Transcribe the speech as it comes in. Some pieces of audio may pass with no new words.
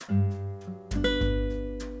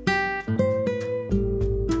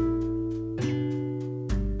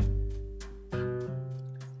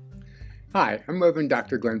Hi, I'm Reverend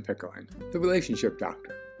Dr. Glenn Pickering, the Relationship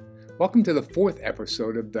Doctor. Welcome to the 4th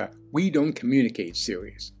episode of the We Don't Communicate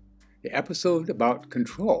series, the episode about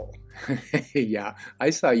control. Yeah,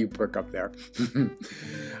 I saw you perk up there.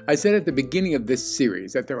 I said at the beginning of this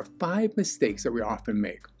series that there are 5 mistakes that we often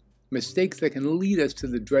make, mistakes that can lead us to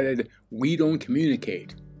the dreaded we don't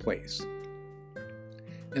communicate place.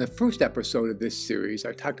 In the first episode of this series,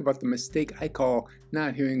 I talked about the mistake I call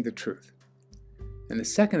not hearing the truth. In the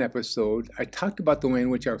second episode, I talked about the way in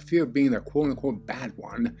which our fear of being the quote-unquote bad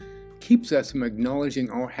one keeps us from acknowledging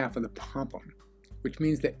our half of the problem, which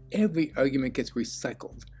means that every argument gets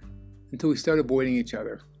recycled until we start avoiding each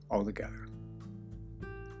other altogether.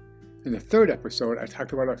 In the third episode, I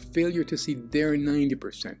talked about our failure to see their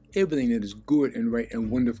 90%, everything that is good and right and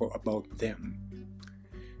wonderful about them.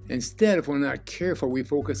 Instead, if we're not careful, we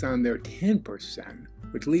focus on their 10%,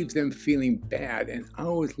 which leaves them feeling bad, and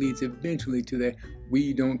ours leads eventually to the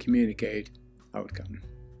we don't communicate outcome.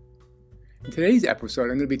 In today's episode,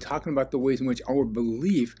 I'm going to be talking about the ways in which our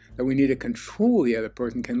belief that we need to control the other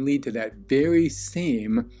person can lead to that very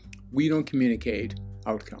same we don't communicate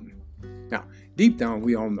outcome. Now, deep down,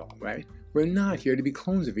 we all know, right? We're not here to be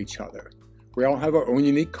clones of each other. We all have our own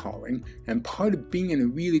unique calling, and part of being in a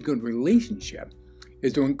really good relationship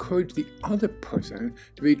is to encourage the other person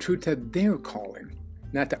to be true to their calling,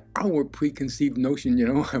 not to our preconceived notion,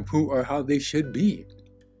 of who or how they should be.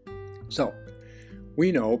 So,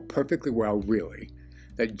 we know perfectly well, really,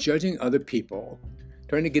 that judging other people,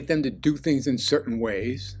 trying to get them to do things in certain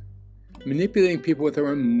ways, manipulating people with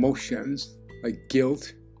their emotions, like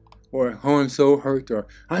guilt, or, oh, I'm so hurt, or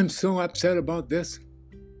I'm so upset about this,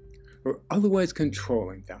 or otherwise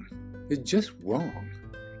controlling them, is just wrong.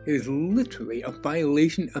 It is literally a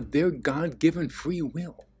violation of their God-given free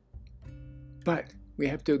will. But we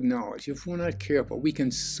have to acknowledge, if we're not careful, we can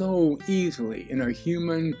so easily, in our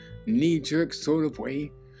human, knee-jerk sort of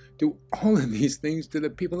way, do all of these things to the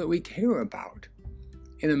people that we care about,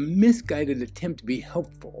 in a misguided attempt to be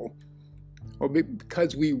helpful, or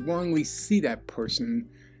because we wrongly see that person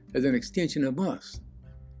as an extension of us,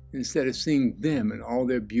 instead of seeing them in all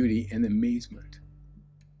their beauty and amazement.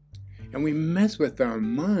 And we mess with our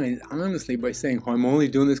minds, honestly, by saying, oh, I'm only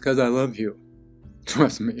doing this because I love you.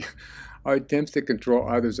 Trust me, our attempts to control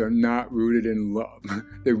others are not rooted in love.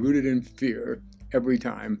 They're rooted in fear every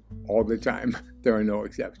time, all the time. There are no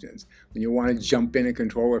exceptions. When you want to jump in and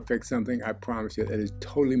control or fix something, I promise you that is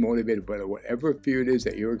totally motivated by whatever fear it is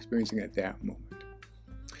that you're experiencing at that moment.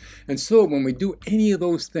 And so when we do any of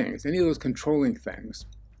those things, any of those controlling things,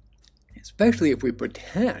 especially if we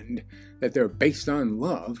pretend that they're based on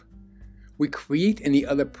love, we create in the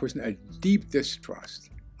other person a deep distrust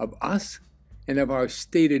of us and of our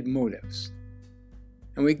stated motives.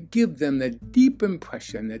 And we give them that deep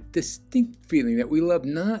impression, that distinct feeling that we love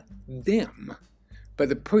not them, but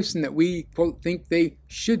the person that we, quote, think they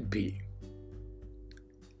should be.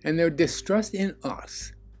 And their distrust in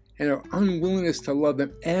us and our unwillingness to love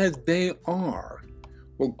them as they are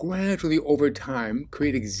will gradually over time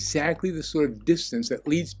create exactly the sort of distance that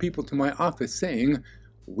leads people to my office saying,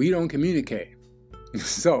 we don't communicate.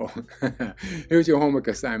 So, here's your homework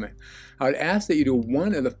assignment. I would ask that you do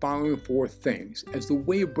one of the following 4 things as the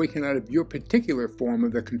way of breaking out of your particular form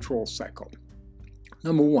of the control cycle.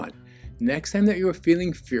 Number 1, next time that you're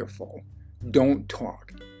feeling fearful, don't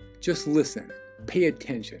talk. Just listen, pay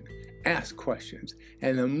attention, ask questions,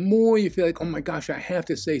 and the more you feel like, oh my gosh, I have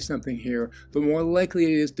to say something here, the more likely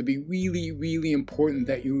it is to be really, really important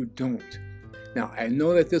that you don't. Now, I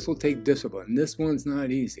know that this will take discipline. This one's not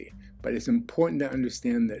easy, but it's important to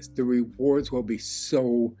understand this. The rewards will be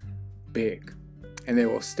so big, and they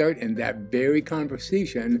will start in that very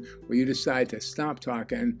conversation where you decide to stop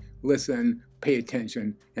talking, listen, pay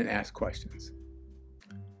attention, and ask questions.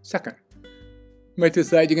 Second, you might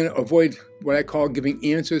decide you're going to avoid what I call giving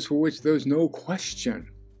answers for which there's no question.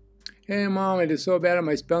 Hey, Mom, I did so bad on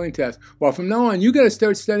my spelling test. Well, from now on, you got to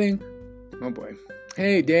start studying. Oh, boy.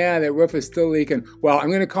 Hey, Dad, that roof is still leaking. Well, I'm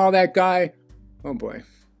going to call that guy. Oh, boy.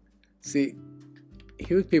 See,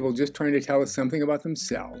 here's people just trying to tell us something about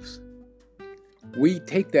themselves. We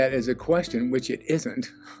take that as a question, which it isn't,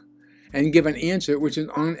 and give an answer which is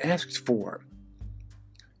unasked for.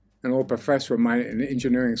 An old professor of mine in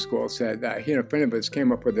engineering school said he and a friend of his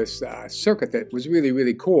came up with this circuit that was really,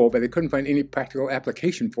 really cool, but they couldn't find any practical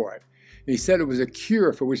application for it. And he said it was a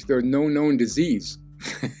cure for which there was no known disease.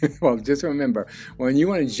 Well, just remember, when you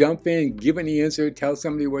want to jump in, give an answer, tell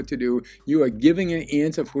somebody what to do, you are giving an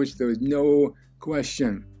answer for which there is no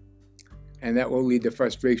question. And that will lead to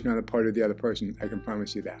frustration on the part of the other person. I can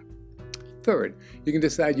promise you that. Third, you can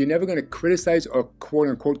decide you're never going to criticize or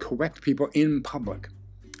quote-unquote correct people in public.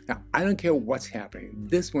 Now, I don't care what's happening.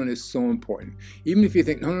 This one is so important. Even if you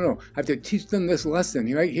think, no, I have to teach them this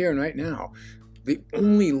lesson right here and right now. The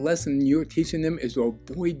only lesson you're teaching them is to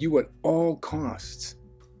avoid you at all costs.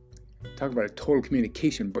 Talk about a total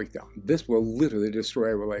communication breakdown. This will literally destroy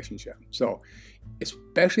a relationship. So,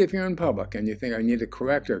 especially if you're in public and you think I need to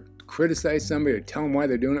correct or criticize somebody or tell them why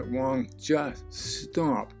they're doing it wrong, just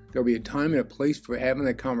stop. There'll be a time and a place for having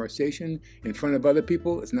a conversation in front of other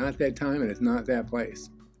people. It's not that time and it's not that place.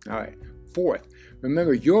 All right. Fourth,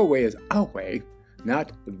 remember your way is our way,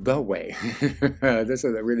 not the way. This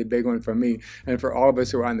is a really big one for me and for all of us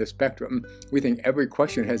who are on the spectrum. We think every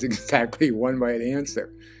question has exactly one right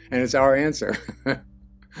answer, and it's our answer.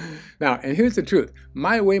 Now, and here's the truth.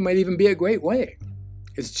 My way might even be a great way.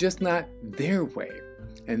 It's just not their way.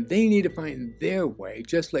 And they need to find their way,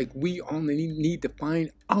 just like we only need to find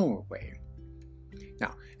our way.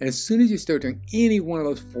 Now, and as soon as you start doing any one of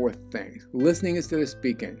those four things, listening instead of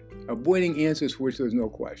speaking, avoiding answers for which there's no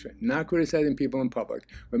question, not criticizing people in public,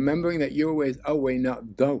 remembering that your way is our way,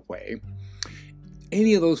 not the way,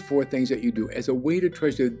 any of those four things that you do as a way to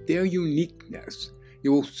treasure their uniqueness,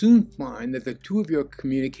 you will soon find that the two of you are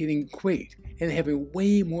communicating great and having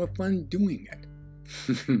way more fun doing it.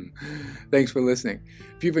 Thanks for listening.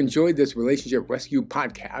 If you've enjoyed this Relationship Rescue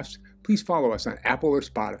podcast, please follow us on Apple or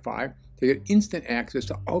Spotify to get instant access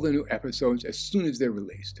to all the new episodes as soon as they're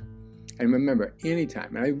released. And remember,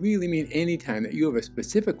 anytime, and I really mean anytime, that you have a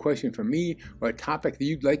specific question for me or a topic that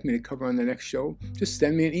you'd like me to cover on the next show, just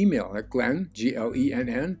send me an email at Glenn,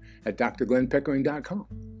 Glenn, @drglennpickering.com.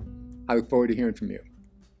 I look forward to hearing from you.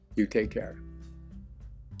 You take care.